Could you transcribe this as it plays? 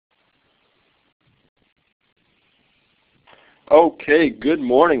Okay, good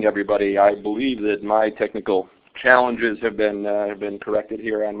morning, everybody. I believe that my technical challenges have been corrected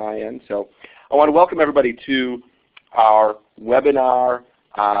here on my end. So I want to welcome everybody to our webinar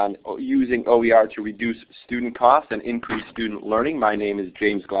on using OER to reduce student costs and increase student learning. My name is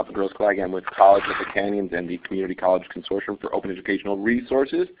James Glapa-Grossklag. I'm with College of the Canyons and the Community College Consortium for Open Educational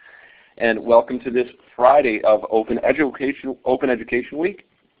Resources. And welcome to this Friday of Open Education Week.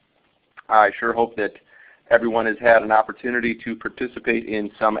 I sure hope that everyone has had an opportunity to participate in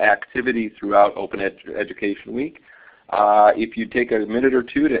some activity throughout Open Education Week. If you take a minute or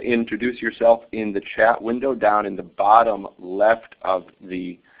two to introduce yourself in the chat window down in the bottom left of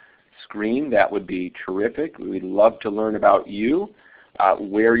the screen, that would be terrific. We'd love to learn about you,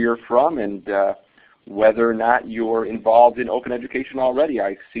 where you're from, and whether or not you're involved in open education already.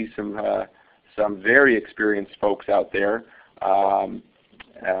 I see some very experienced folks out there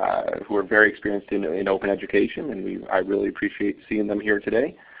who are very experienced in open education, and I really appreciate seeing them here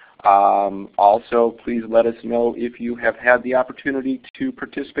today. Also, please let us know if you have had the opportunity to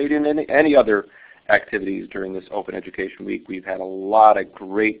participate in any other activities during this Open Education Week. We've had a lot of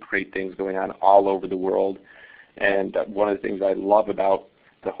great things going on all over the world, and one of the things I love about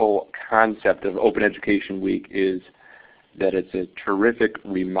the whole concept of Open Education Week is that it's a terrific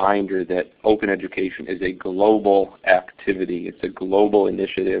reminder that open education is a global activity. It's a global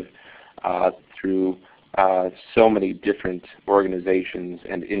initiative through so many different organizations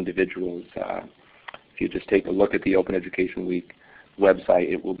and individuals. If you just take a look at the Open Education Week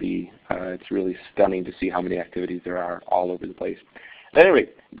website, it will be it's really stunning to see how many activities there are all over the place. At any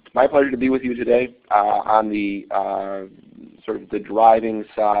rate, it's my pleasure to be with you today on the sort of the driving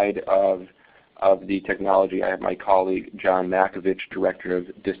side of the technology. I have my colleague John Makovich, Director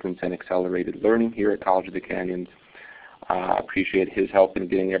of Distance and Accelerated Learning here at College of the Canyons. Appreciate his help in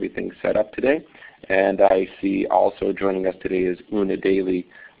getting everything set up today. And I see also joining us today is Una Daly,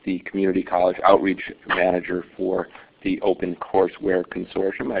 the Community College Outreach Manager for the Open Courseware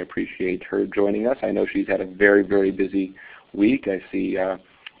Consortium. I appreciate her joining us. I know she's had a very busy week. I see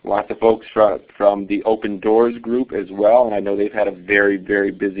lots of folks from the Open Doors group as well, and I know they've had a very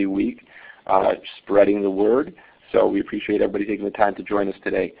busy week spreading the word. So we appreciate everybody taking the time to join us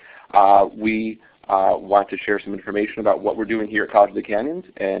today. We want to share some information about what we're doing here at College of the Canyons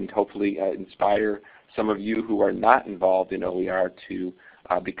and hopefully inspire some of you who are not involved in OER to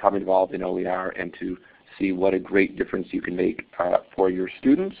become involved in OER and to see what a great difference you can make for your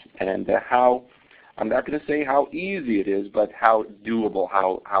students, and how, I'm not going to say how easy it is, but how doable,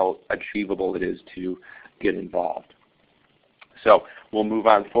 how achievable it is to get involved. So we'll move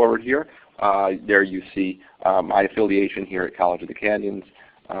on forward here. There you see my affiliation here at College of the Canyons.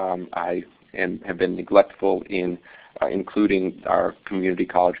 I have been neglectful in including our Community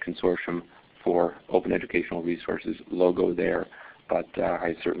College Consortium for Open Educational Resources logo there, but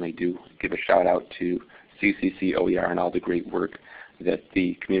I certainly do give a shout out to CCC OER and all the great work that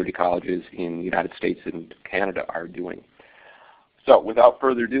the community colleges in the United States and Canada are doing. So without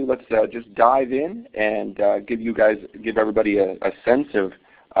further ado, let's just dive in and give everybody a sense of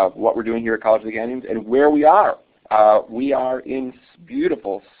what we're doing here at College of the Canyons and where we are. We are in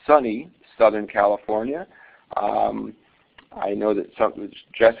beautiful, sunny Southern California. I know that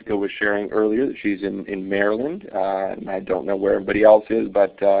Jessica was sharing earlier that she's in Maryland, and I don't know where everybody else is,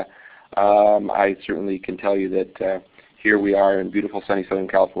 but I certainly can tell you that here we are in beautiful, sunny Southern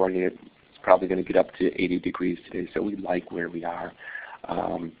California. It's probably going to get up to 80 degrees today, so we like where we are.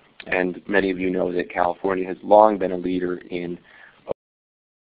 And many of you know that California has long been a leader in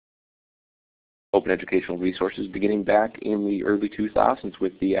open educational resources, beginning back in the early 2000s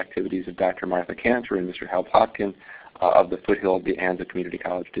with the activities of Dr. Martha Cantor and Mr. Hal Plotkin of the Foothill De Anza Community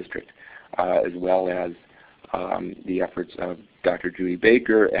College District, as well as the efforts of Dr. Judy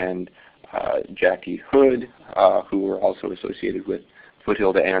Baker and Jackie Hood, who were also associated with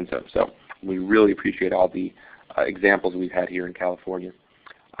Foothill De Anza. So we really appreciate all the examples we've had here in California.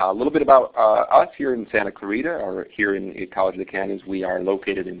 A little bit about us here in Santa Clarita, or here in College of the Canyons. We are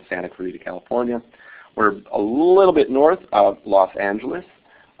located in Santa Clarita, California. We're a little bit north of Los Angeles.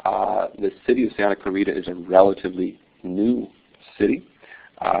 The city of Santa Clarita is a relatively new city.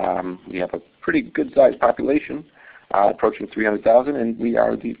 We have a pretty good-sized population, approaching 300,000, and we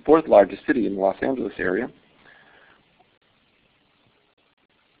are the 4th largest city in the Los Angeles area.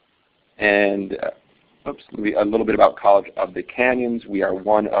 And a little bit about College of the Canyons. We are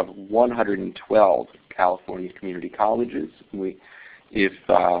one of 112 California community colleges. If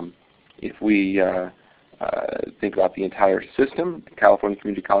we think about the entire system, California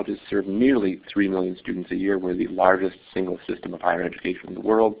community colleges serve nearly 3 million students a year. We're the largest single system of higher education in the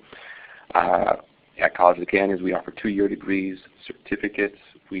world. At College of the Canyons, we offer 2-year degrees, certificates.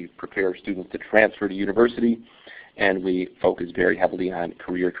 We prepare students to transfer to university, and we focus very heavily on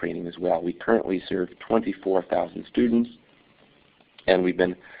career training as well. We currently serve 24,000 students, and we've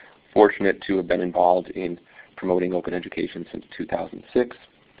been fortunate to have been involved in promoting open education since 2006.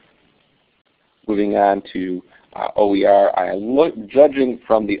 Moving on to OER, judging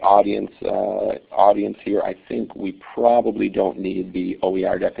from the audience here, I think we probably don't need the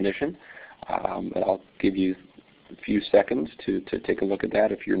OER definition. But I'll give you a few seconds to take a look at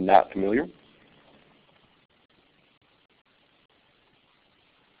that if you're not familiar.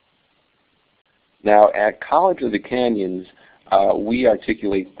 Now, at College of the Canyons, we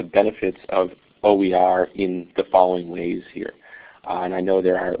articulate the benefits of OER in the following ways here. And I know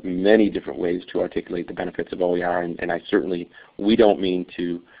there are many different ways to articulate the benefits of OER, and we don't mean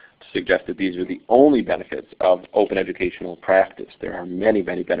to suggest that these are the only benefits of open educational practice. There are many,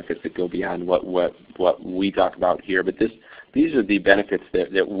 many benefits that go beyond what we talk about here, but these are the benefits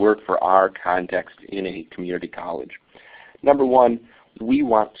that work for our context in a community college. Number one, we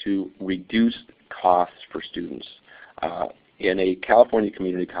want to reduce costs for students. In a California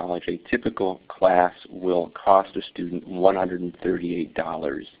community college, a typical class will cost a student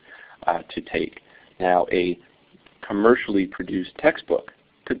 $138 to take. Now, a commercially produced textbook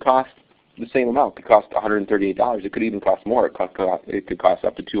could cost the same amount. It could cost $138. It could even cost more. It could cost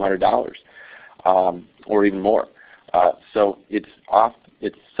up to $200 or even more. So it's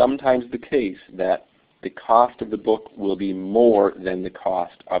sometimes the case that the cost of the book will be more than the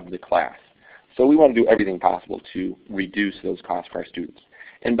cost of the class. So we want to do everything possible to reduce those costs for our students.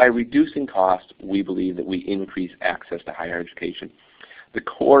 And by reducing costs, we believe that we increase access to higher education. The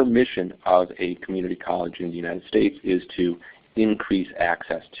core mission of a community college in the United States is to increase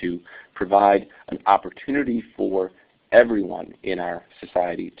access, to provide an opportunity for everyone in our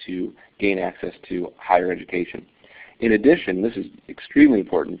society to gain access to higher education. In addition, this is extremely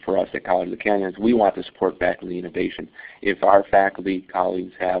important for us at College of the Canyons, we want to support faculty innovation. If our faculty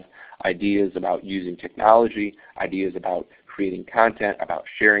colleagues have ideas about using technology, ideas about creating content, about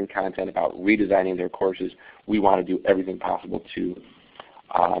sharing content, about redesigning their courses, we want to do everything possible to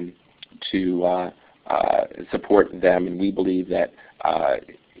support them, and we believe that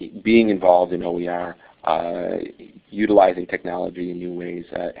being involved in OER, utilizing technology in new ways,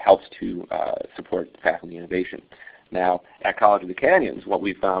 helps to support faculty innovation. Now, at College of the Canyons, what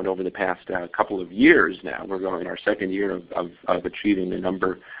we've found over the past couple of years now, we're going in our second year of achieving the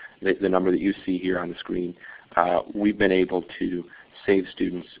number that you see here on the screen, we've been able to save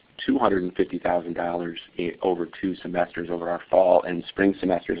students $250,000 over 2 semesters, over our fall and spring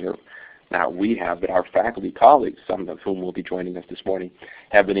semesters. Now we have, but our faculty colleagues, some of whom will be joining us this morning,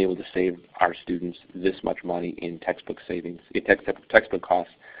 have been able to save our students this much money in textbook savings, in textbook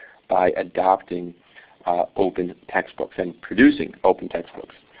costs, by adopting open textbooks and producing open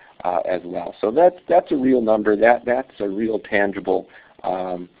textbooks as well. So that's a real number. That's a real tangible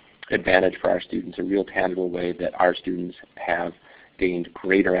advantage for our students, a real tangible way that our students have gained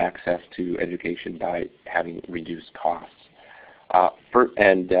greater access to education by having reduced costs.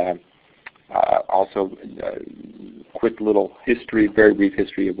 Also, quick little history, very brief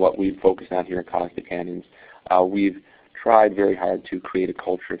history of what we've focused on here at College of the Canyons. We've tried very hard to create a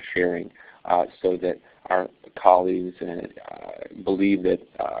culture of sharing so that our colleagues believe that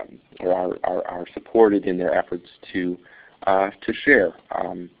or are supported in their efforts to share.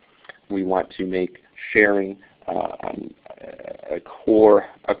 We want to make sharing a core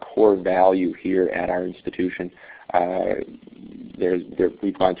value here at our institution.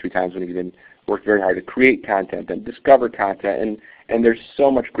 We've gone through times when we've been worked very hard to create content and discover content, and there's so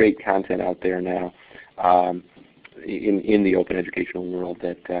much great content out there now in the open educational world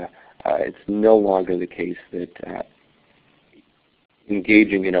that it's no longer the case that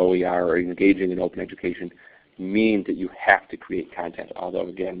engaging in OER or engaging in open education means that you have to create content, although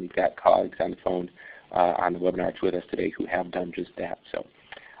again we've got colleagues on the phone on the webinar with us today who have done just that. So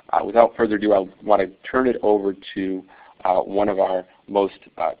without further ado, I want to turn it over to one of our most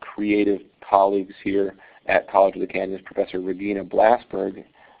creative colleagues here at College of the Canyons, Professor Regina Blasberg,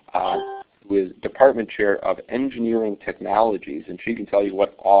 who is Department Chair of Engineering Technologies, and she can tell you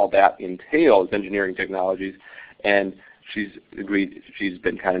what all that entails, engineering technologies, and she's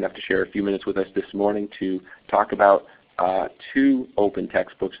been kind enough to share a few minutes with us this morning to talk about 2 open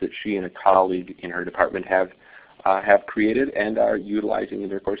textbooks that she and a colleague in her department have created and are utilizing in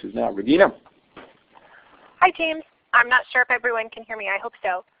their courses now. Regina. Hi, James. I'm not sure if everyone can hear me. I hope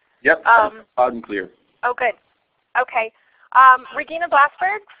so. Yep, loud and clear. Oh, good. Okay. Regina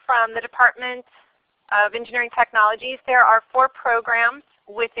Blasberg from the Department of Engineering Technologies. There are 4 programs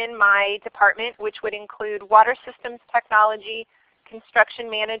within my department, which would include water systems technology, construction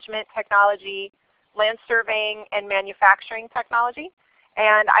management technology, land surveying, and manufacturing technology.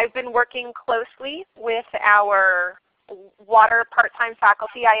 And I've been working closely with our water part-time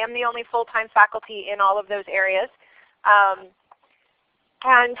faculty. I am the only full-time faculty in all of those areas.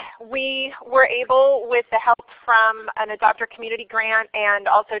 And we were able, with the help from an Adopt Our Community grant and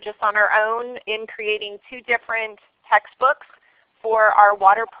also just on our own, in creating 2 different textbooks for our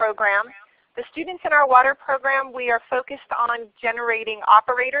water program. The students in our water program, we are focused on generating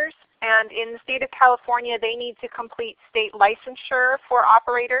operators, and in the state of California they need to complete state licensure for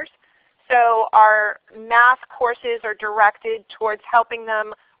operators. So our math courses are directed towards helping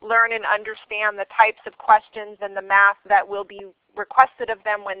them learn and understand the types of questions and the math that will be requested of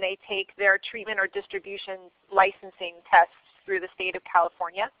them when they take their treatment or distribution licensing tests through the state of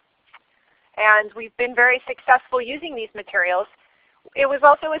California. And we've been very successful using these materials. It was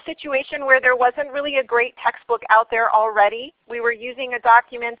also a situation where there wasn't really a great textbook out there already. We were using a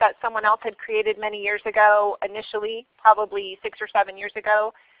document that someone else had created many years ago initially, probably 6 or 7 years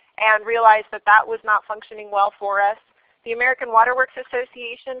ago, and realized that that was not functioning well for us. The American Water Works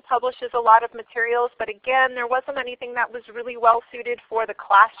Association publishes a lot of materials, but again, there wasn't anything that was really well suited for the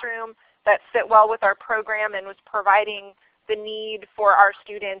classroom that fit well with our program and was providing the need for our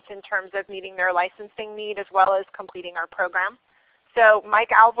students in terms of meeting their licensing need as well as completing our program. So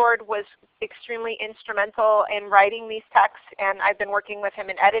Mike Alvord was extremely instrumental in writing these texts, and I've been working with him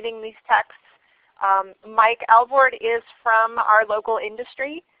in editing these texts. Mike Alvord is from our local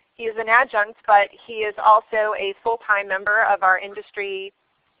industry. He is an adjunct, but he is also a full-time member of our industry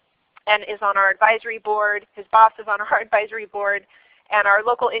and is on our advisory board. His boss is on our advisory board, and our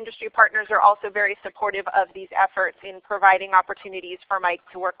local industry partners are also very supportive of these efforts in providing opportunities for Mike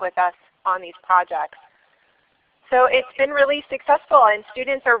to work with us on these projects. So it's been really successful, and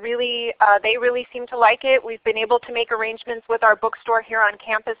students are really, they really seem to like it. We've been able to make arrangements with our bookstore here on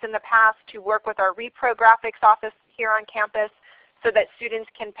campus in the past to work with our repro graphics office here on campus so that students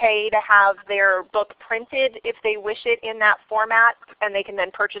can pay to have their book printed if they wish it in that format, and they can then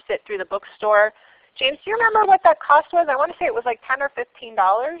purchase it through the bookstore. James, do you remember what that cost was? I want to say it was like $10 or $15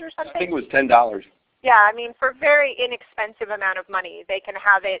 or something. I think it was $10. Yeah, I mean, for a very inexpensive amount of money, they can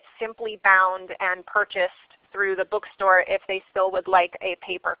have it simply bound and purchased through the bookstore if they still would like a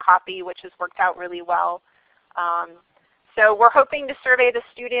paper copy, which has worked out really well. So we're hoping to survey the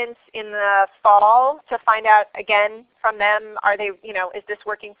students in the fall to find out again from them, are they, is this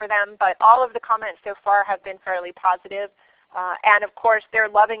working for them? But all of the comments so far have been fairly positive. And of course, they're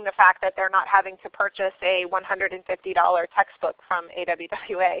loving the fact that they're not having to purchase a $150 textbook from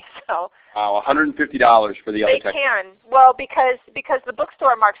AWWA. So $150 for the other textbook. They can. Well, because the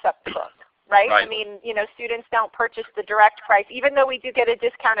bookstore marks up the book. Right? Right. I mean, students don't purchase the direct price. Even though we do get a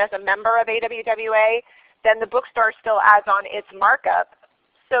discount as a member of AWWA, then the bookstore still adds on its markup.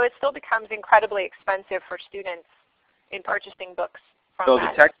 So it still becomes incredibly expensive for students in purchasing books from So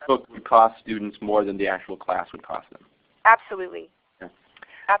that. the textbook would cost students more than the actual class would cost them. Absolutely. Yeah.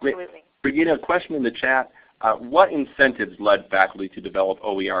 Absolutely. Regina, a question in the chat. What incentives led faculty to develop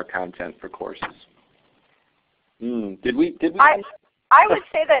OER content for courses? Did we I would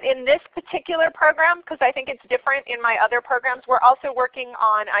say that in this particular program, because I think it's different in my other programs, we're also working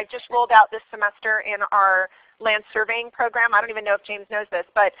on, I just rolled out this semester in our land surveying program. I don't even know if James knows this,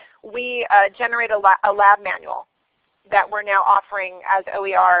 but we generate a lab manual that we're now offering as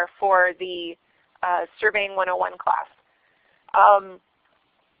OER for the Surveying 101 class.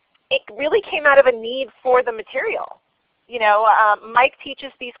 It really came out of a need for the material. Mike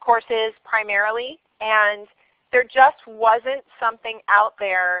teaches these courses primarily, and there just wasn't something out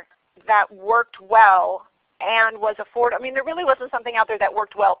there that worked well and was affordable. I mean, there really wasn't something out there that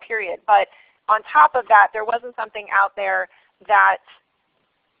worked well, period. But on top of that, there wasn't something out there that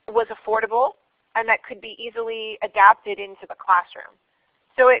was affordable and that could be easily adapted into the classroom.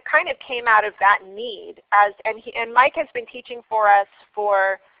 So it kind of came out of that need. And Mike has been teaching for us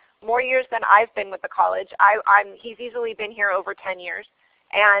for more years than I've been with the college. He's easily been here over 10 years.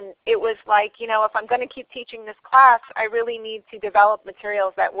 And it was like, if I'm going to keep teaching this class, I really need to develop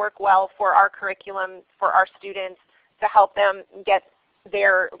materials that work well for our curriculum, for our students, to help them get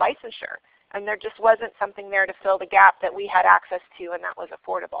their licensure. And there just wasn't something there to fill the gap that we had access to and that was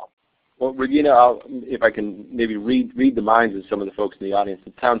affordable. Well, Regina, if I can maybe read the minds of some of the folks in the audience,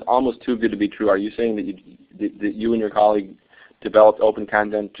 it sounds almost too good to be true. Are you saying that you and your colleague developed open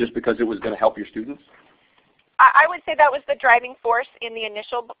content just because it was going to help your students? I would say that was the driving force in the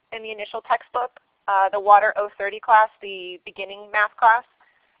initial textbook, the Water 030 class, the beginning math class.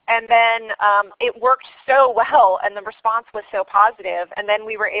 And then it worked so well, and the response was so positive. And then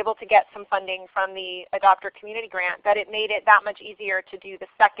we were able to get some funding from the Adopter Community Grant that it made it that much easier to do the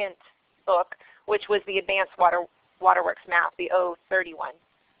second book, which was the Advanced Waterworks Map, the O31.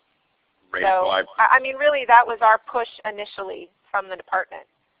 Great. So, Well, I mean, really, that was our push initially from the department.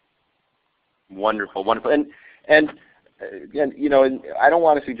 Wonderful, wonderful. And again, you know, and I don't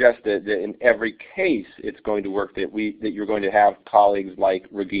want to suggest that in every case it's going to work, that you're going to have colleagues like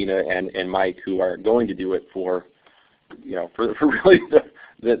Regina and Mike who are going to do it for, you know, for really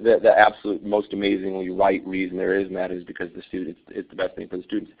the absolute most amazingly right reason there is, and that is because the students, it's the best thing for the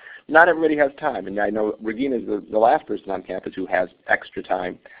students. Not everybody has time, and I know Regina is the last person on campus who has extra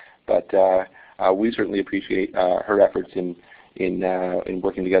time, but we certainly appreciate her efforts in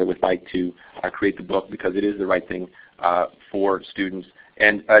working together with Mike to create the book, because it is the right thing for students.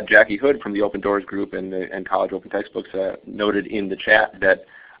 And Jackie Hood from the Open Doors group and College Open Textbooks noted in the chat that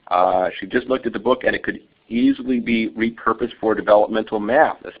she just looked at the book and it could easily be repurposed for developmental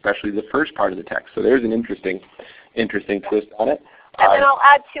math, especially the first part of the text. So there's an interesting twist on it. And then I'll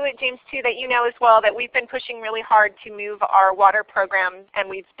add to it, James, too, that you know as well that we've been pushing really hard to move our water program, and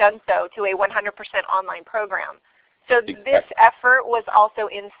we've done so, to a 100% online program. So this effort was also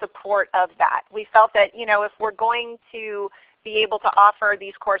in support of that. We felt that, you know, if we're going to be able to offer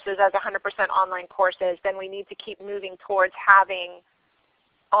these courses as 100% online courses, then we need to keep moving towards having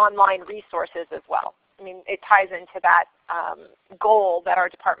online resources as well. I mean, it ties into that goal that our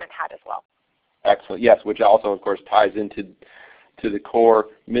department had as well. Excellent. Yes, which also, of course, ties into the core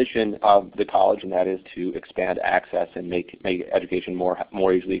mission of the college, and that is to expand access and make education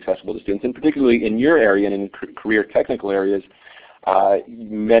more easily accessible to students. And particularly in your area and in career technical areas,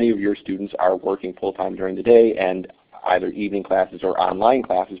 many of your students are working full-time during the day, and either evening classes or online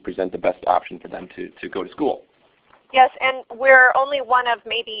classes present the best option for them to go to school. Yes, and we're only one of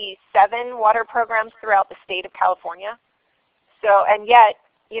maybe 7 water programs throughout the state of California. So, and yet,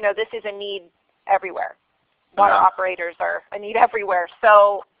 you know, this is a need everywhere. Water operators are a need everywhere.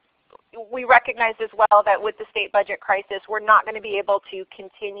 So we recognize as well that with the state budget crisis, we're not going to be able to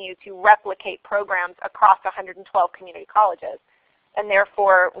continue to replicate programs across 112 community colleges. And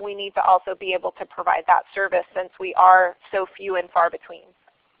therefore, we need to also be able to provide that service since we are so few and far between.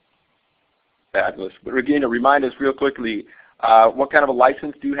 Fabulous. But Regina, remind us real quickly, what kind of a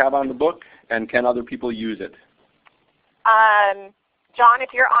license do you have on the book, and can other people use it? John, if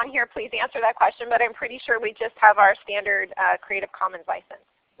you're on here, please answer that question, but I'm pretty sure we just have our standard Creative Commons license.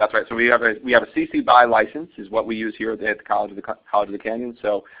 That's right. So we have a CC BY license is what we use here at the College of the Canyon.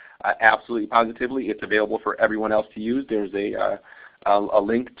 So absolutely positively, it's available for everyone else to use. There's a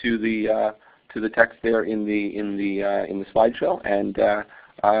link to the text there in the slideshow, and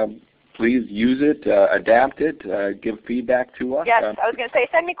please use it, adapt it, give feedback to us. Yes, I was going to say,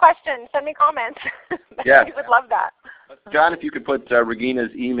 send me questions, send me comments. Yes. We would love that. John, if you could put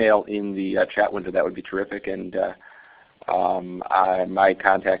Regina's email in the chat window, that would be terrific. And my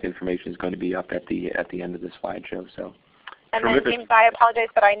contact information is going to be up at the end of the slideshow. So, and then, James, I apologize,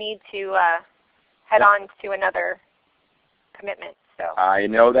 but I need to head on to another commitment. So I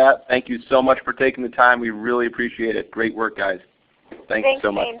know that. Thank you so much for taking the time. We really appreciate it. Great work, guys. Thanks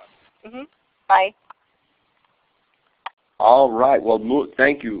so much. James. Mm-hmm. Bye. All right. Well,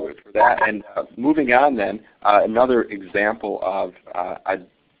 thank you for that. And moving on then, another example of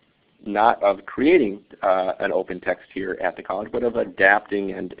not of creating an open text here at the college, but of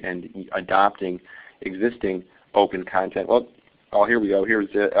adapting and adopting existing open content. Well, here we go. Here's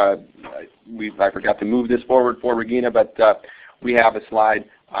I forgot to move this forward for Regina, but we have a slide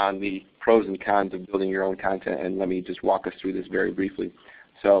on the pros and cons of building your own content, and let me just walk us through this very briefly.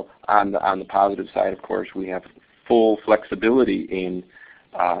 So on the positive side, of course, we have full flexibility in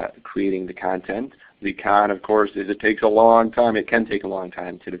creating the content. The con, of course, is it takes a long time. It can take a long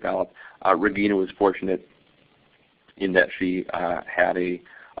time to develop. Regina was fortunate in that she had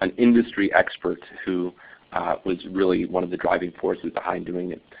an industry expert who was really one of the driving forces behind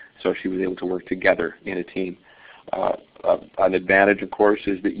doing it. So she was able to work together in a team. An advantage, of course,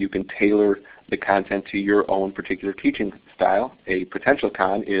 is that you can tailor the content to your own particular teaching style. A potential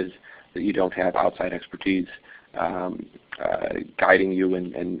con is that you don't have outside expertise guiding you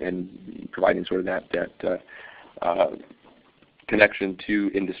and providing sort of that connection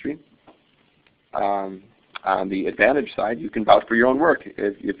to industry. On the advantage side, you can vouch for your own work.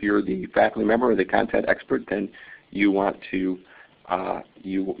 If you're the faculty member or the content expert, then you want to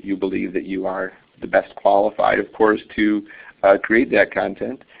you believe that you are the best qualified, of course, to create that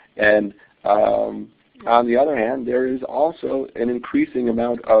content. And on the other hand, there is also an increasing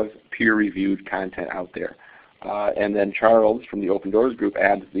amount of peer-reviewed content out there. And then Charles from the Open Doors group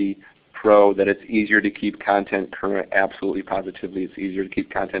adds the pro that it's easier to keep content current. Absolutely, positively, it's easier to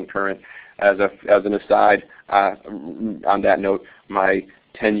keep content current. As an aside, on that note, my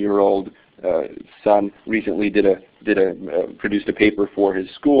 10-year-old son recently produced a paper for his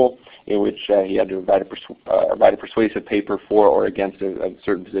school in which he had to write a persuasive paper for or against a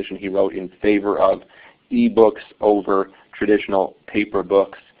certain position. He wrote in favor of e-books over traditional paper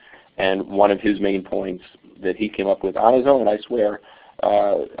books, and one of his main points that he came up with on his own, I swear,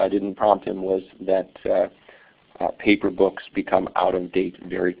 I didn't prompt him, was that paper books become out of date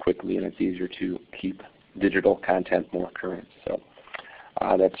very quickly, and it's easier to keep digital content more current. So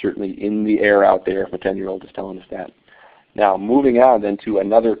that's certainly in the air out there if a 10-year-old is telling us that. Now, moving on then to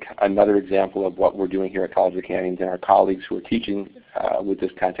another example of what we're doing here at College of the Canyons, and our colleagues who are teaching with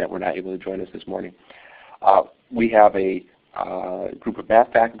this content were not able to join us this morning. We have a group of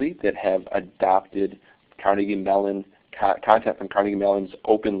math faculty that have adopted Carnegie Mellon content from Carnegie Mellon's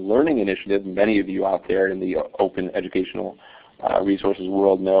Open Learning Initiative. Many of you out there in the open educational resources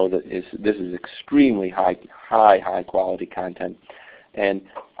world know that this is extremely high quality content. And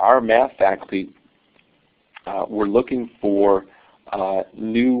our math faculty were looking for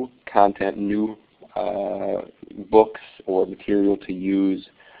new content, new books or material to use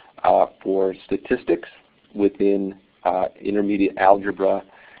for statistics within intermediate algebra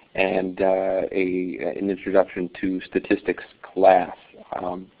and an introduction to statistics class.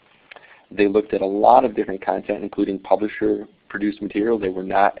 They looked at a lot of different content, including publisher-produced material. They were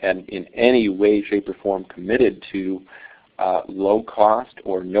not in any way, shape, or form committed to low-cost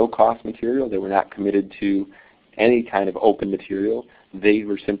or no-cost material. They were not committed to any kind of open material. They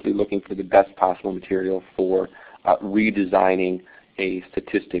were simply looking for the best possible material for redesigning a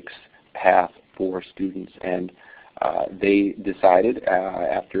statistics path for students. And they decided,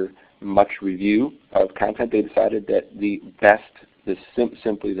 after much review of content, they decided that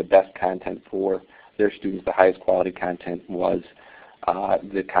simply the best content for their students, the highest quality content, was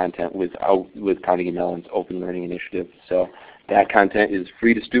the content with Carnegie Mellon's Open Learning Initiative. So that content is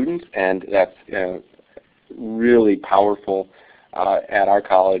free to students, and that's really powerful at our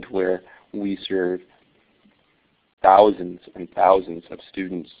college, where we serve thousands and thousands of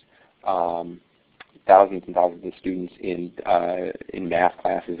students, in math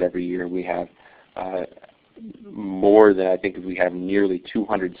classes every year. We have more than, I think we have nearly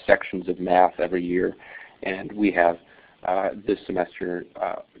 200 sections of math every year, and we have this semester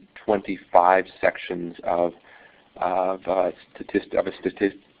 25 sections of a statistics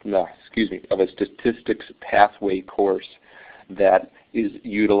pathway course that is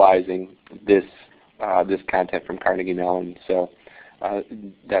utilizing this content from Carnegie Mellon. So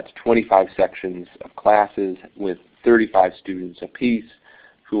that's 25 sections of classes with 35 students apiece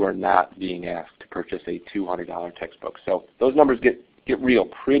who are not being asked to purchase a $200 textbook. So those numbers get real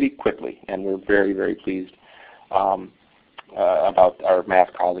pretty quickly, and we're very, very pleased about our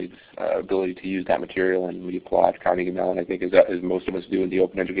math colleagues' ability to use that material, and we applaud Carnegie Mellon. I think as most of us do in the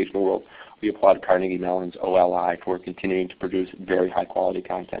open educational world, we applaud Carnegie Mellon's OLI for continuing to produce very high quality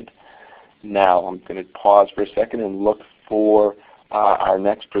content. Now I'm going to pause for a second and look for our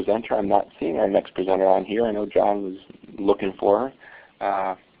next presenter. I'm not seeing our next presenter on here. I know John was looking for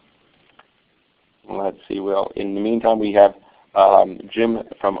her. Let's see. Well, in the meantime, we have Jim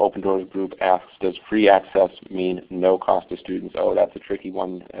from Open Doors Group asks, does free access mean no cost to students? Oh, that's a tricky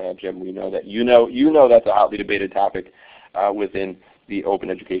one, Jim. We know that you know that's a hotly debated topic within the open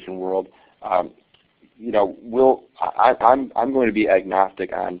education world. I'm going to be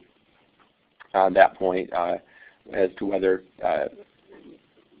agnostic on that point as to whether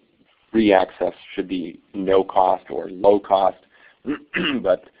free access should be no cost or low cost.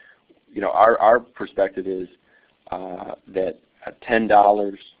 But our perspective is that $10,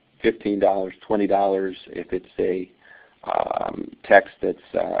 $15, $20, if it's a text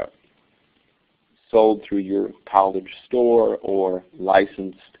that's sold through your college store or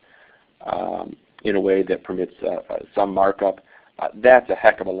licensed in a way that permits some markup, that's a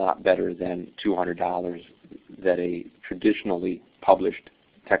heck of a lot better than $200 that a traditionally published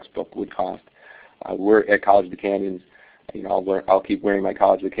textbook would cost. We're at College of the Canyons. I'll keep wearing my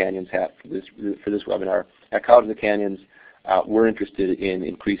College of the Canyons hat for this webinar. At College of the Canyons, we're interested in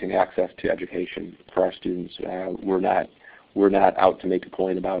increasing access to education for our students. We're not out to make a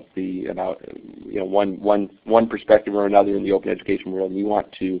point about one perspective or another in the open education world. We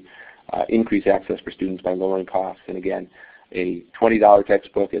want to increase access for students by lowering costs. And again, a $20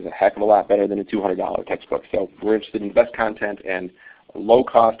 textbook is a heck of a lot better than a $200 textbook. So we're interested in the best content, and low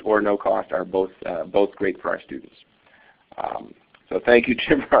cost or no cost are both great for our students. So thank you,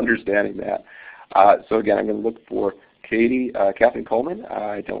 Jim, for understanding that. So again, I'm going to look for Catherine Coleman.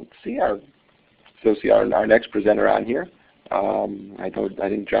 I don't see our next presenter on here. I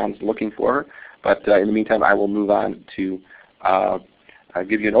think John's looking for her. But in the meantime, I will move on to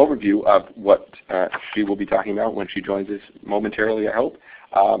give you an overview of what she will be talking about when she joins us momentarily, I hope.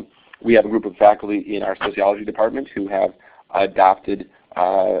 We have a group of faculty in our sociology department who have adopted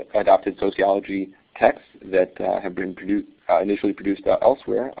sociology texts that have been initially produced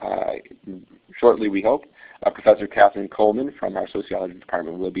elsewhere. Shortly, we hope. Professor Catherine Coleman from our sociology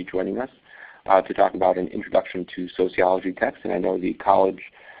department will be joining us to talk about an introduction to sociology texts. And I know the college,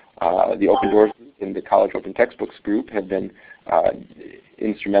 the Open Doors and the College Open Textbooks group have been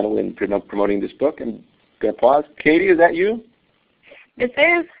instrumental in promoting this book. I'm going to pause. Katie, is that you? This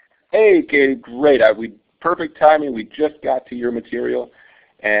is. Hey, Katie, great. Perfect timing. We just got to your material,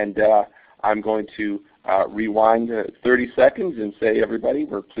 and I'm going to rewind 30 seconds and say, everybody,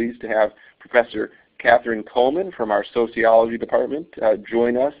 we're pleased to have Professor Catherine Coleman from our sociology department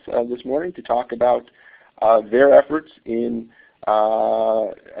join us this morning to talk about their efforts in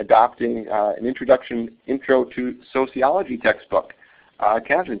adopting an intro to sociology textbook.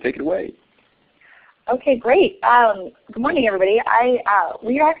 Catherine, take it away. Okay, great. Good morning, everybody.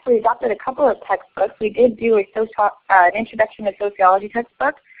 We actually adopted a couple of textbooks. We did do an introduction to sociology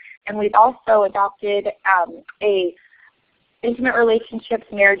textbook, and we've also adopted a intimate relationships,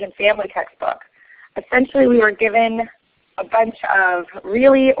 marriage, and family textbook. Essentially, we were given a bunch of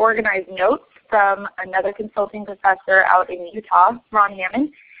really organized notes from another consulting professor out in Utah, Ron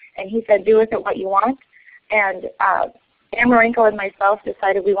Hammond, and he said, do with it what you want. And Anne Marenko and myself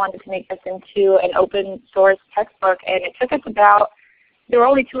decided we wanted to make this into an open source textbook, and it took us there were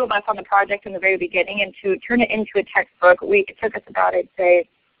only 2 of us on the project in the very beginning, and to turn it into a textbook, it took us about, I'd say,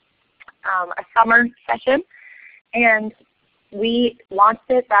 a summer session, and we launched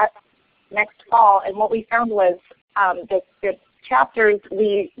it that next fall, and what we found was the chapters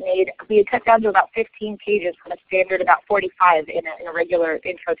we had cut down to about 15 pages from a standard about 45 in a regular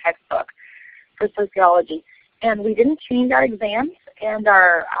intro textbook for sociology. And we didn't change our exams, and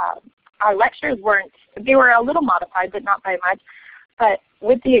our lectures they were a little modified, but not by much. But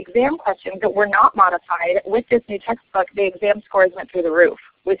with the exam questions that were not modified, with this new textbook, the exam scores went through the roof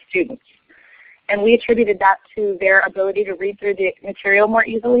with students. And we attributed that to their ability to read through the material more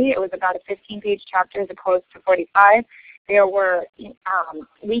easily. It was about a 15-page chapter as opposed to 45.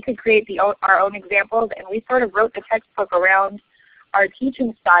 We could create our own examples, and we sort of wrote the textbook around our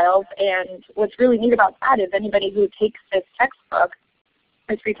teaching styles. And what's really neat about that is anybody who takes this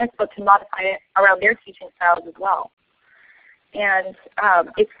free textbook, can modify it around their teaching styles as well. And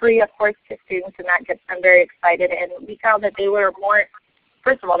it's free, of course, to students, and that gets them very excited. And we found that they were more,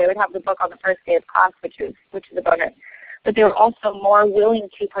 first of all, they would have the book on the first day of class, which is a bonus. But they were also more willing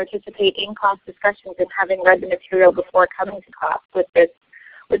to participate in class discussions and having read the material before coming to class with this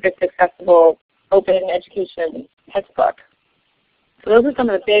accessible open education textbook. So those are some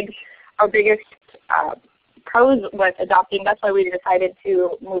of our biggest pros with adopting. That's why we decided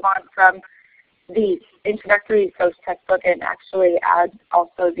to move on from the introductory social textbook and actually add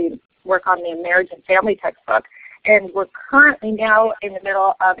also the work on the marriage and family textbook. And we're currently now in the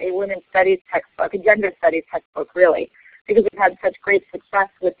middle of a women's studies textbook, a gender studies textbook, really, because we've had such great success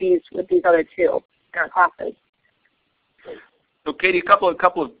with these other 2 in our classes. So, Katie, a couple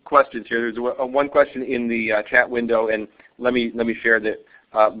of questions here. There's one question in the chat window, and let me share that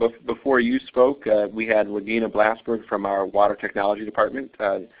before you spoke, we had Regina Blasberg from our water technology department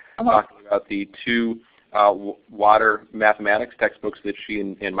talking about the 2 water mathematics textbooks that she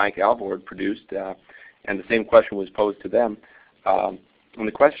and Mike Alvord produced, and the same question was posed to them. And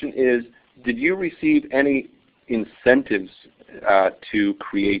the question is, did you receive any incentives to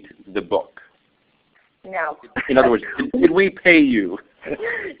create the book? No. In other words, did we pay you?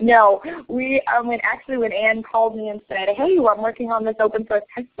 No. When Anne called me and said, hey, I'm working on this open source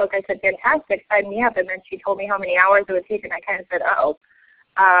textbook, I said, fantastic, sign me up. And then she told me how many hours it would take, and I kind of said, I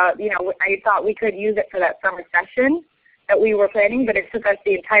thought we could use it for that summer session that we were planning, but it took us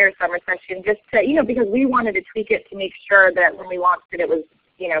the entire summer session just to, because we wanted to tweak it to make sure that when we launched it, it was,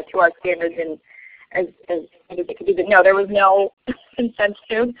 to our standards and as it could be. But no, there was no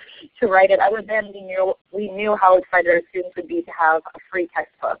incentive to write it other than we knew how excited our students would be to have a free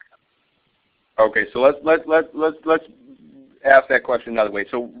textbook. Okay, so let's ask that question another way.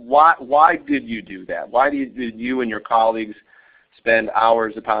 So why did you do that? Why did you and your colleagues spend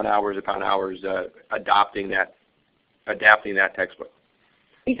hours upon hours upon hours adapting that textbook?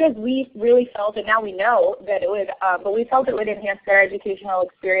 Because we really felt, and now we know that it would, but we felt it would enhance their educational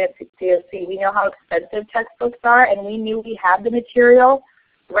experience at COC. We know how expensive textbooks are, and we knew we had the material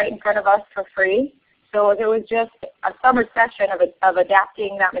right in front of us for free. So if it was just a summer session of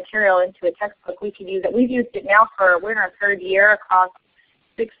adapting that material into a textbook, we could use it. We've used it now we're in our 3rd year across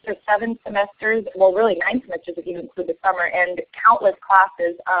 6 to 7 semesters, well really 9 semesters if you include the summer, and countless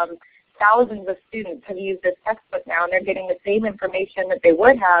classes. Thousands of students have used this textbook now, and they're getting the same information that they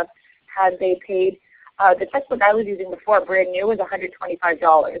would have had they paid. The textbook I was using before, brand new, was $125,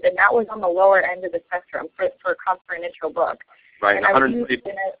 and that was on the lower end of the spectrum for a cost for an intro book. Right, and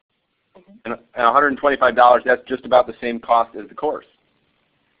 $125, that's just about the same cost as the course.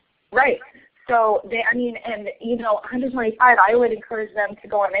 Right. So, $125, I would encourage them to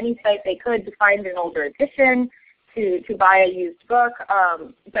go on any site they could to find an older edition, to buy a used book.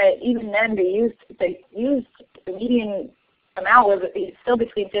 But even then, the median amount was still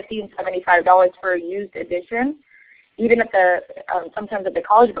between $50 and $75 for a used edition, even at sometimes at the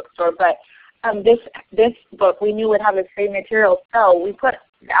college bookstore. But this book we knew would have the same material, so we put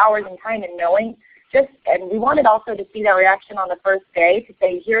hours and time in knowing. And we wanted also to see that reaction on the first day to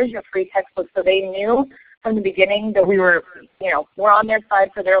say, here's your free textbook, so they knew from the beginning that we're on their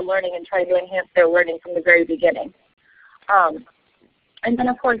side for their learning and trying to enhance their learning from the very beginning. And then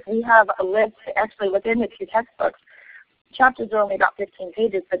of course we have a list actually within the 2 textbooks. Chapters are only about 15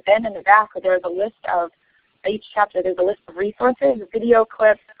 pages, but then in the back there's a list of each chapter. There's a list of resources, video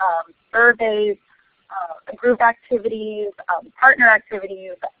clips, surveys, group activities, partner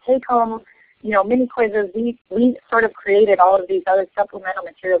activities, take-home, mini quizzes. We sort of created all of these other supplemental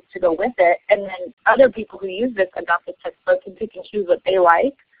materials to go with it, and then other people who use this adopted textbook can pick and choose what they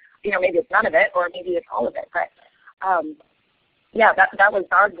like. Maybe it's none of it, or maybe it's all of it. But yeah, that was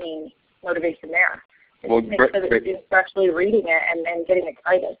our main motivation there. Well, to make sure that students are actually reading it and getting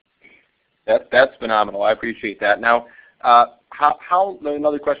excited. That's phenomenal. I appreciate that. Now,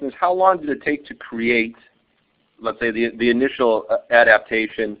 another question is, how long did it take to create, let's say, the initial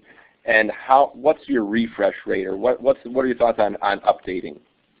adaptation, and what's your refresh rate, or what are your thoughts on updating?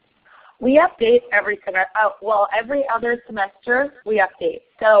 We update every semester. Every other semester we update.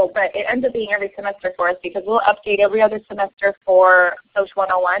 But it ends up being every semester for us because we'll update every other semester for Social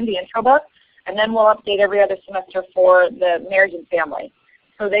 101, the intro book, and then we'll update every other semester for the marriage and family.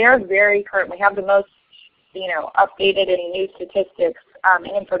 So they are very current. We have the most, updated and new statistics and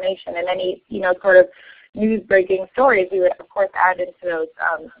information, and any, sort of news-breaking stories we would, of course, add into those.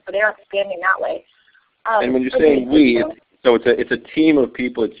 So they are expanding that way. And when you're saying we, it's a team of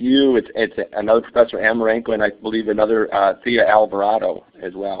people. It's you. It's another Professor Amarenko, and I believe another Thea Alvarado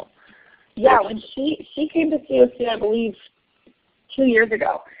as well. Yeah, when she came to COC, I believe 2 years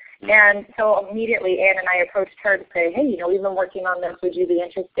ago. And so immediately Ann and I approached her to say, hey, we've been working on this. Would you be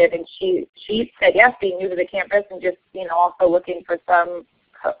interested? And she said yes, being new to the campus and just, also looking for some,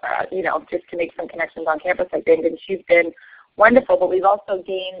 just to make some connections on campus, I think. And she's been wonderful. But we've also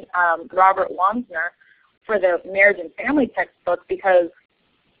gained Robert Wamsner for the marriage and family textbook, because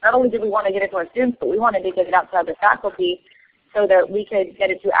not only did we want to get it to our students, but we wanted to get it out to other faculty so that we could get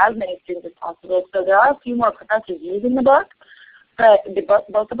it to as many students as possible. So there are a few more professors using the book,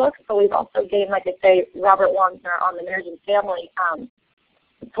 both the books, but we've also gained, like I say, Robert Wamsner on the marriage and family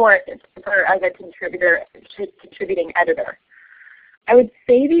for as a contributing editor. I would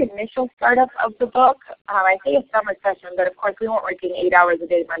say the initial startup of the book, I say a summer session, but of course we weren't working 8 hours a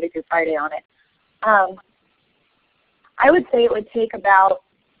day Monday through Friday on it. I would say it would take about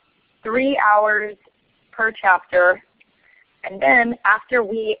 3 hours per chapter, and then after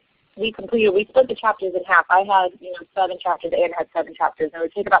we completed, we split the chapters in half. I had 7 chapters, Ann had 7 chapters, and it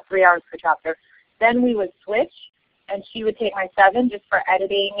would take about 3 hours per chapter. Then we would switch, and she would take my 7 just for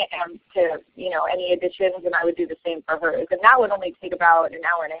editing and to any additions, and I would do the same for hers. And that would only take about an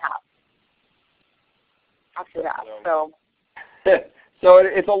hour and a half after that. So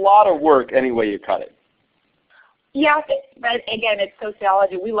it's a lot of work any way you cut it. Yeah, but again, it's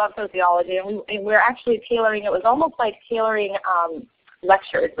sociology. We love sociology, and we're actually tailoring. It was almost like tailoring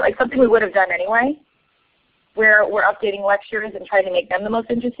lectures, like something we would have done anyway, where we're updating lectures and trying to make them the most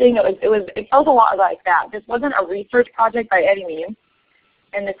interesting. It felt a lot like that. This wasn't a research project by any means,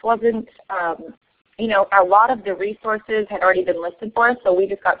 and this wasn't, a lot of the resources had already been listed for us, so we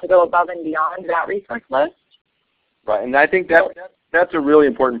just got to go above and beyond that resource list. Right, and I think that's a really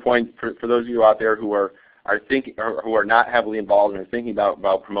important point for those of you out there who are thinking, or who are not heavily involved and are thinking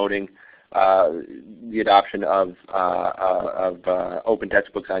about promoting the adoption of open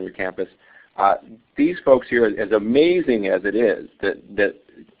textbooks on your campus. These folks here, as amazing as it is that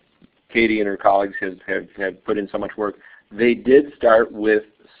Katie and her colleagues have put in so much work, they did start with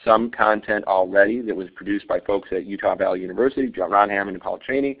some content already that was produced by folks at Utah Valley University, Ron Hammond and Paul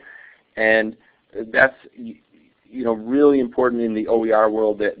Cheney, and that's, really important in the OER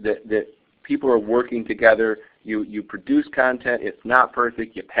world that people are working together. You produce content, it's not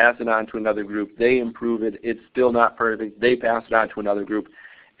perfect, you pass it on to another group, they improve it, it's still not perfect, they pass it on to another group,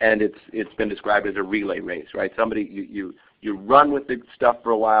 and it's been described as a relay race, right? Somebody, you run with the stuff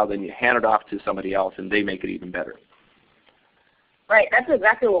for a while, then you hand it off to somebody else and they make it even better. Right, that's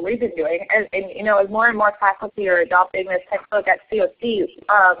exactly what we've been doing. And as more and more faculty are adopting this textbook at COC,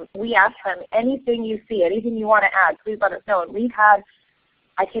 we ask them, anything you see, anything you want to add, please let us know. And we've had,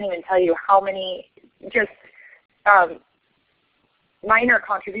 I can't even tell you how many just minor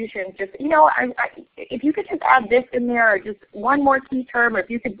contributions. Just, if you could just add this in there, or just one more key term, or if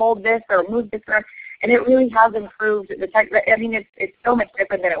you could bold this or move this around. And it really has improved the text. I mean, it's so much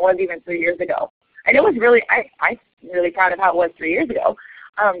different than it was even 3 years ago. And it was really, I'm really proud of how it was 3 years ago.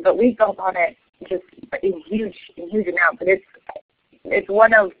 But we've built on it just in huge amounts. And it's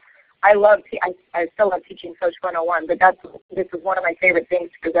one of, I still love teaching Soch 101, but this is one of my favorite things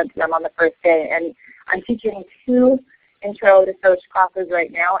to present to them on the first day. And I'm teaching 2 intro to Soch classes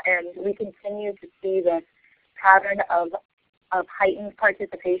right now, and we continue to see this pattern of heightened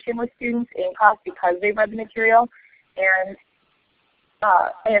participation with students in class because they've read the material, and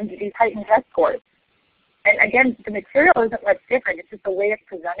these heightened test scores. And again, the material isn't what's different, it's just the way it's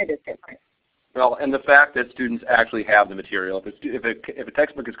presented is different. Well, and the fact that students actually have the material. If a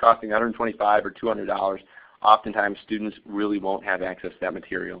textbook is costing $125 or $200, oftentimes students really won't have access to that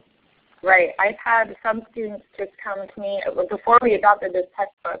material. Right. I've had some students just come to me, before we adopted this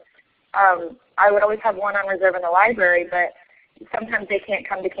textbook, I would always have one on reserve in the library, but sometimes they can't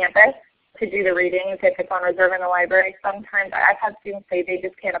come to campus to do the readings if it's on reserve in the library. Sometimes I've had students say they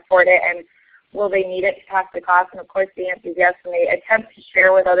just can't afford it, and will they need it to pass the class? And of course the answer is yes, and they attempt to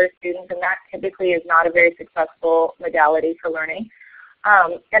share with other students, and that typically is not a very successful modality for learning.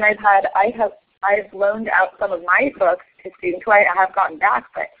 And I've loaned out some of my books to students who I have gotten back,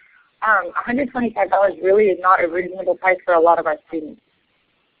 but $125 really is not a reasonable price for a lot of our students.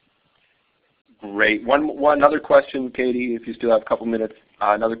 Great. One other question, Katie, if you still have a couple minutes.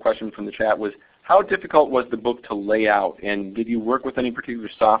 Another question from the chat was, how difficult was the book to lay out, and did you work with any particular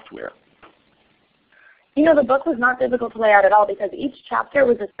software? The book was not difficult to lay out at all because each chapter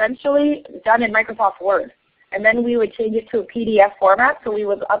was essentially done in Microsoft Word. And then we would change it to a PDF format, so we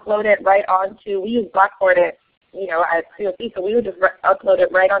would upload it right onto, we use Blackboard at COC, so we would just upload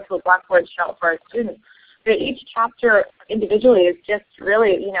it right onto a Blackboard shell for our students. But each chapter individually is just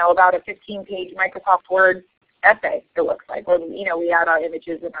really, about a 15-page Microsoft Word essay, it looks like. Where, we add our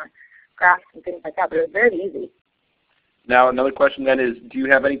images and our graphs and things like that, but it's very easy. Now another question then is, do you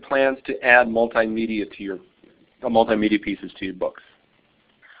have any plans to add multimedia pieces to your books?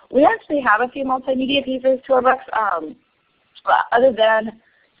 We actually have a few multimedia pieces to our books, other than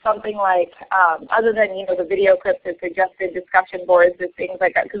something like, the video clips and suggested discussion boards and things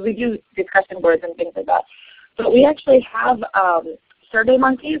like that, because we do discussion boards and things like that. But we actually have survey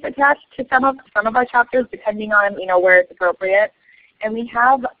monkeys attached to some of our chapters, depending on where it's appropriate. And we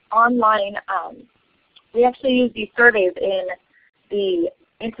have online, we actually use these surveys in the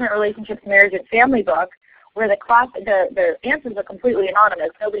Intimate Relationships, Marriage, and Family book, where the answers are completely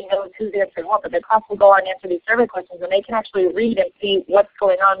anonymous. Nobody knows who's answering what, but the class will go on and answer these survey questions, and they can actually read and see what's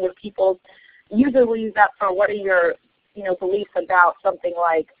going on with people. Usually we'll use that for what are your beliefs about something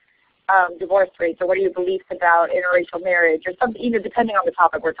like divorce rates, or what are your beliefs about interracial marriage, or something, even depending on the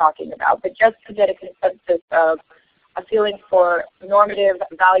topic we're talking about. But just to get a consensus of a feeling for normative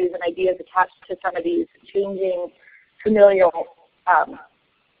values and ideas attached to some of these changing familial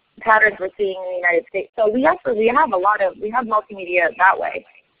patterns we're seeing in the United States. So we have multimedia that way.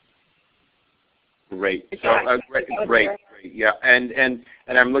 Great. Great. Yeah. And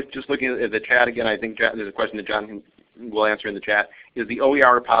I'm just looking at the chat again. I think there's a question that John will answer in the chat. Is the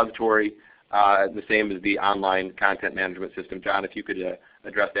OER repository the same as the online content management system? John, if you could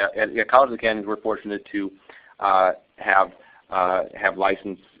address that. At College of the Canyons, we're fortunate to have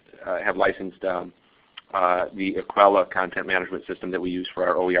licensed the Aquella content management system that we use for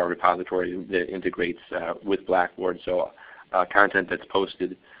our OER repository that integrates with Blackboard. So content that's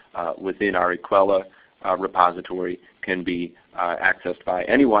posted within our Aquella repository can be accessed by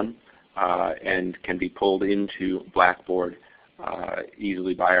anyone and can be pulled into Blackboard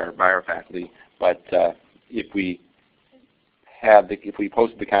easily by our faculty. But if we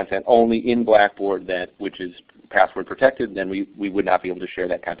posted the content only in Blackboard, which is password protected, then we would not be able to share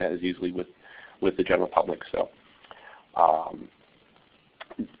that content as easily with the general public. So,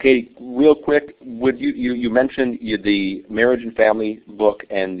 Katie, real quick, you mentioned the marriage and family book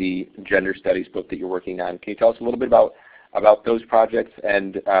and the gender studies book that you're working on. Can you tell us a little bit about about those projects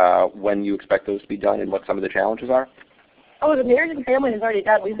and when you expect those to be done and what some of the challenges are? Oh, the Marriage and Family is already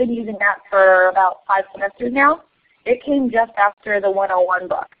done. We've been using that for about 5 semesters now. It came just after the 101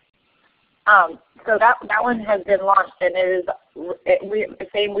 book. So that one has been launched, and it is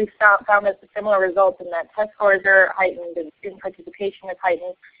we've found that similar results in that test scores are heightened and student participation is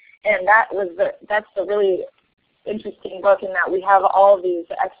heightened, and that's the really interesting book in that we have all of these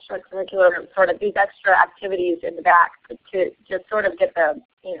extracurricular these extra activities in the back to just sort of get the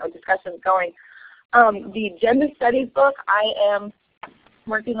discussions going. The gender studies book I am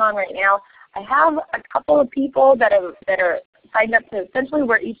working on right now. I have a couple of people that are signed up to essentially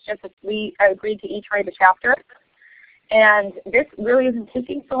where we agreed to each write a chapter. And this really isn't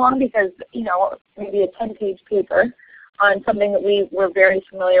taking so long because, maybe a 10-page paper on something that we were very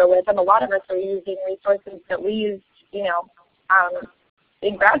familiar with. And a lot of us are using resources that we used,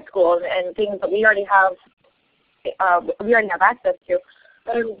 in grad school and things that we already have access to.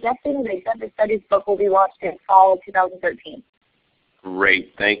 But I'm guessing the gender studies book will be launched in fall 2013.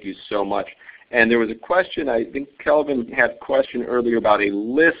 Great. Thank you so much. And there was a question, I think Kelvin had a question earlier about a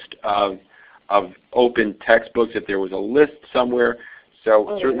list of open textbooks, if there was a list somewhere.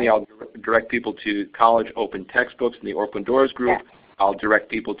 So certainly I'll direct people to College Open Textbooks in the Open Doors group. Yeah. I'll direct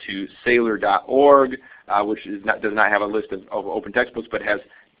people to Saylor.org, which does not have a list of open textbooks, but has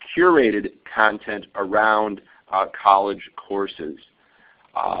curated content around college courses.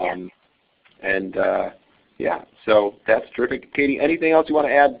 Yeah, so that's terrific. Katie, anything else you want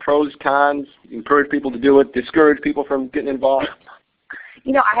to add? Pros, cons, encourage people to do it, discourage people from getting involved?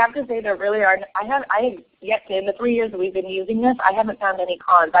 I have to say there really are. I have yet to, in the 3 years that we've been using this, I haven't found any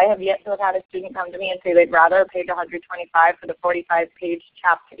cons. I have yet to have had a student come to me and say they'd rather pay the $125 for the 45-page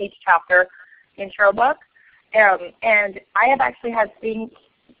each chapter intro book. And I have actually had things.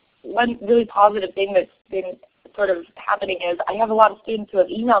 One really positive thing that's been sort of happening is I have a lot of students who have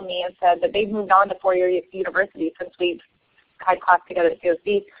emailed me and said that they've moved on to four-year university since we've had class together at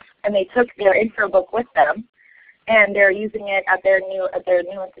COC, and they took their intro book with them, and they're using it at their new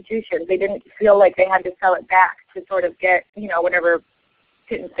institution. They didn't feel like they had to sell it back to sort of get whatever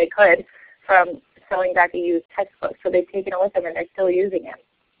pittance they could from selling back a used textbook. So they've taken it with them, and they're still using it.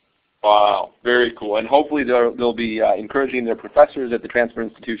 Wow, very cool. And hopefully they'll be encouraging their professors at the transfer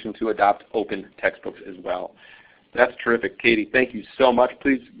institution to adopt open textbooks as well. That's terrific. Katie, thank you so much.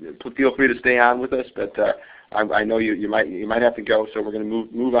 Please feel free to stay on with us, but I know you might have to go, so we're going to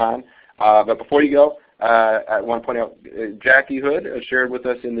move on. But before you go, I want to point out Jackie Hood shared with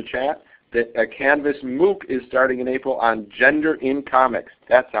us in the chat that a Canvas MOOC is starting in April on gender in comics.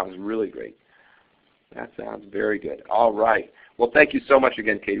 That sounds really great. That sounds very good. All right. Well, thank you so much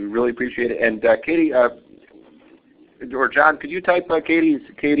again, Katie. We really appreciate it. And Katie, or John, could you type Katie's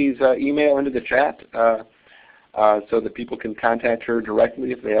email into the chat so that people can contact her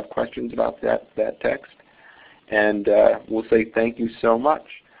directly if they have questions about that text? And we'll say thank you so much.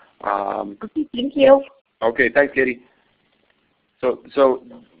 Okay, thank you. Okay, thanks, Katie. So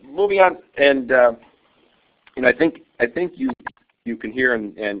moving on, and I think you can hear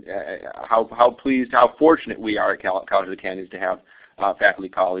and how pleased, how fortunate we are at College of the Canyons to have faculty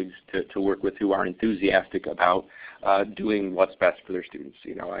colleagues to work with who are enthusiastic about doing what's best for their students.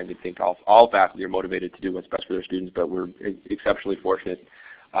 I would think all faculty are motivated to do what's best for their students, but we're exceptionally fortunate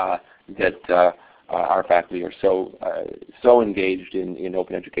that our faculty are so engaged in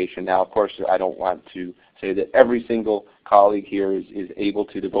open education. Now, of course, I don't want to say that every single colleague here is able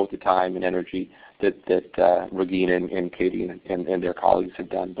to devote the time and energy that Regina and Katie and their colleagues have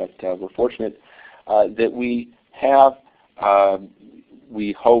done, but we're fortunate that we have,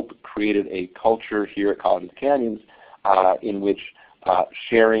 we hope, created a culture here at College of the Canyons in which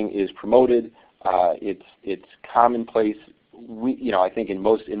sharing is promoted. It's commonplace. I think in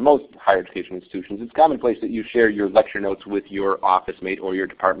most higher education institutions, it's commonplace that you share your lecture notes with your office mate or your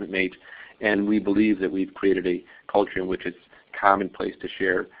department mate, and we believe that we've created a culture in which it's commonplace to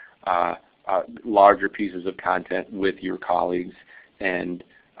share larger pieces of content with your colleagues, and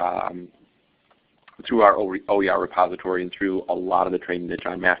through our OER repository and through a lot of the training that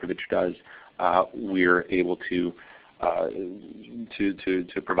John Matkovich does, we're able to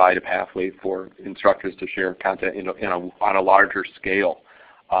provide a pathway for instructors to share content on a larger scale.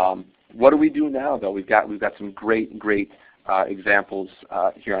 What do we do now, though? We've got some great examples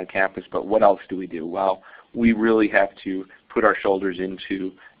here on campus, but what else do we do? Well, we really have to put our shoulders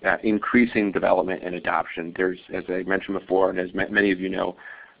into increasing development and adoption. There's, as I mentioned before, and as many of you know,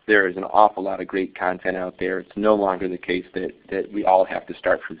 there is an awful lot of great content out there. It's no longer the case that we all have to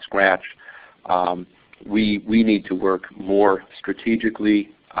start from scratch. We need to work more strategically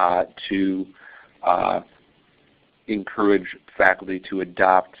to encourage faculty to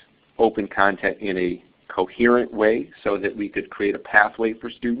adopt open content in a coherent way so that we could create a pathway for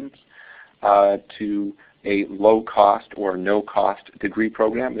students to a low-cost or no-cost degree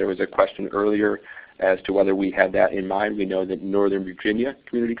program. There was a question earlier as to whether we had that in mind. We know that Northern Virginia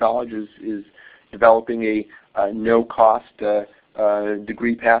Community College is developing a no-cost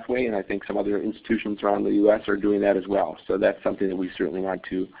degree pathway, and I think some other institutions around the U.S. are doing that as well. So that's something that we certainly want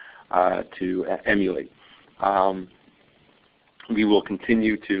to emulate. We will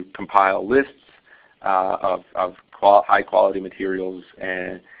continue to compile lists of high-quality materials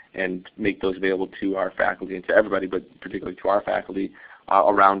and make those available to our faculty and to everybody, but particularly to our faculty,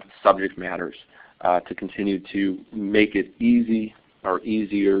 around subject matters to continue to make it easy or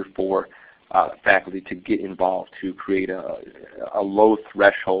easier for faculty to get involved, to create a low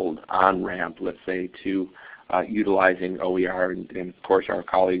threshold on-ramp, let's say, to utilizing OER. And of course our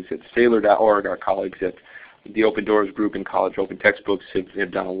colleagues at Saylor.org, our colleagues at the Open Doors group in College Open Textbooks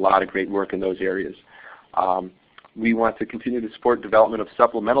have done a lot of great work in those areas. We want to continue to support development of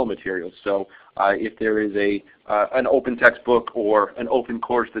supplemental materials. So if there is an open textbook or an open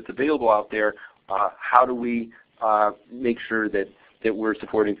course that's available out there, how do we make sure that we're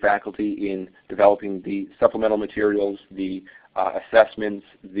supporting faculty in developing the supplemental materials, the assessments,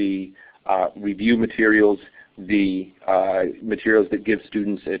 the review materials, the materials that give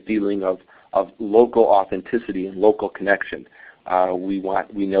students a feeling of local authenticity and local connection. We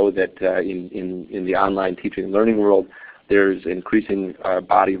know that in the online teaching and learning world, there's an increasing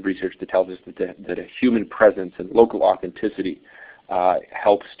body of research that tells us that a human presence and local authenticity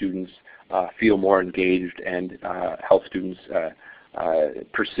helps students feel more engaged and help students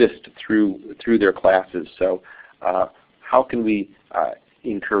persist through their classes. So how can we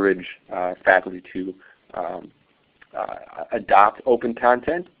encourage faculty to adopt open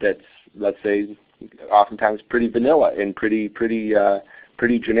content that's, let's say, oftentimes pretty vanilla and pretty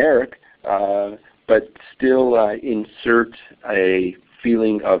generic, but still insert a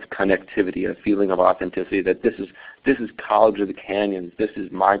feeling of connectivity, a feeling of authenticity, that this is College of the Canyons, this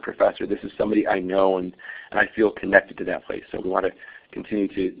is my professor, this is somebody I know, and I feel connected to that place. So we want to continue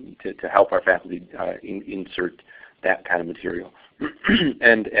to help our faculty insert that kind of material.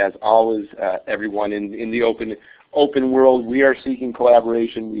 And as always, everyone in the open world, we are seeking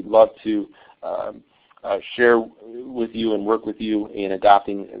collaboration. We'd love to share with you and work with you in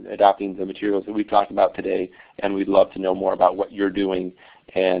adopting the materials that we've talked about today, and we'd love to know more about what you're doing.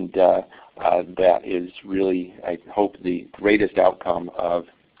 And that is really, I hope, the greatest outcome of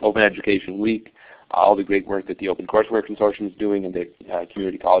Open Education Week, all the great work that the OpenCourseWare Consortium is doing and the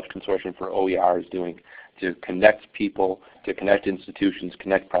Community College Consortium for OER is doing to connect people, to connect institutions,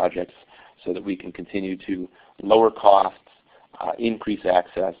 connect projects, so that we can continue to lower costs, increase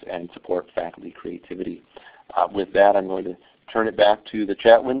access, and support faculty creativity. With that, I'm going to turn it back to the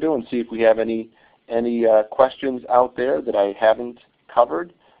chat window and see if we have any questions out there that I haven't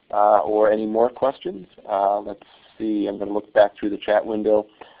covered, or any more questions. Let's see. I'm going to look back through the chat window.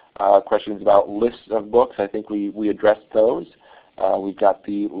 Questions about lists of books. I think we addressed those. We've got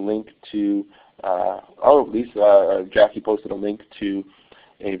the link to. Lisa, Jackie posted a link to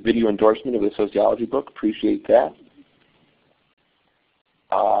a video endorsement of the sociology book. Appreciate that.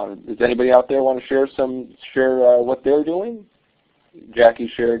 Does anybody out there want to share what they're doing?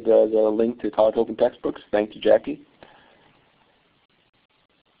 Jackie shared the link to College Open Textbooks. Thank you, Jackie.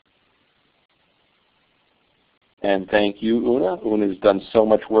 And thank you, Una. Una has done so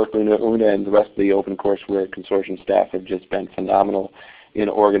much work. Una and the rest of the OpenCourseWare Consortium staff have just been phenomenal in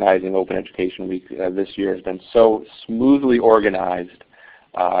organizing Open Education Week. This year has been so smoothly organized.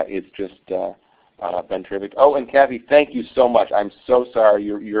 It's just been terrific. Oh, and Kathy, thank you so much. I'm so sorry.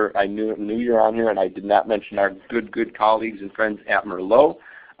 I knew you're on here, and I did not mention our good colleagues and friends at Merlot.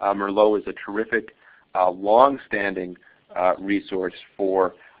 Merlot is a terrific, long-standing resource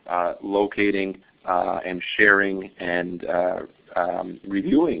for locating and sharing and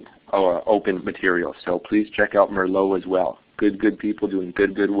reviewing open materials. So please check out Merlot as well. Good people doing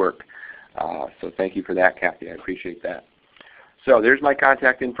good work. So thank you for that, Kathy. I appreciate that. So there's my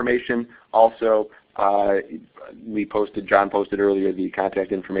contact information. Also, John posted earlier the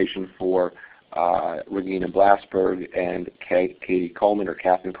contact information for Regina Blasberg and Katie Coleman, or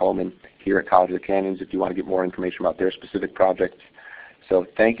Catherine Coleman, here at College of the Canyons, if you want to get more information about their specific projects. So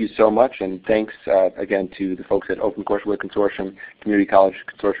thank you so much, and thanks again to the folks at OpenCourseWare Consortium, Community College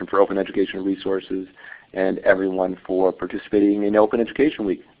Consortium for Open Educational Resources, and everyone for participating in Open Education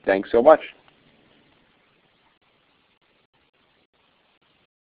Week. Thanks so much.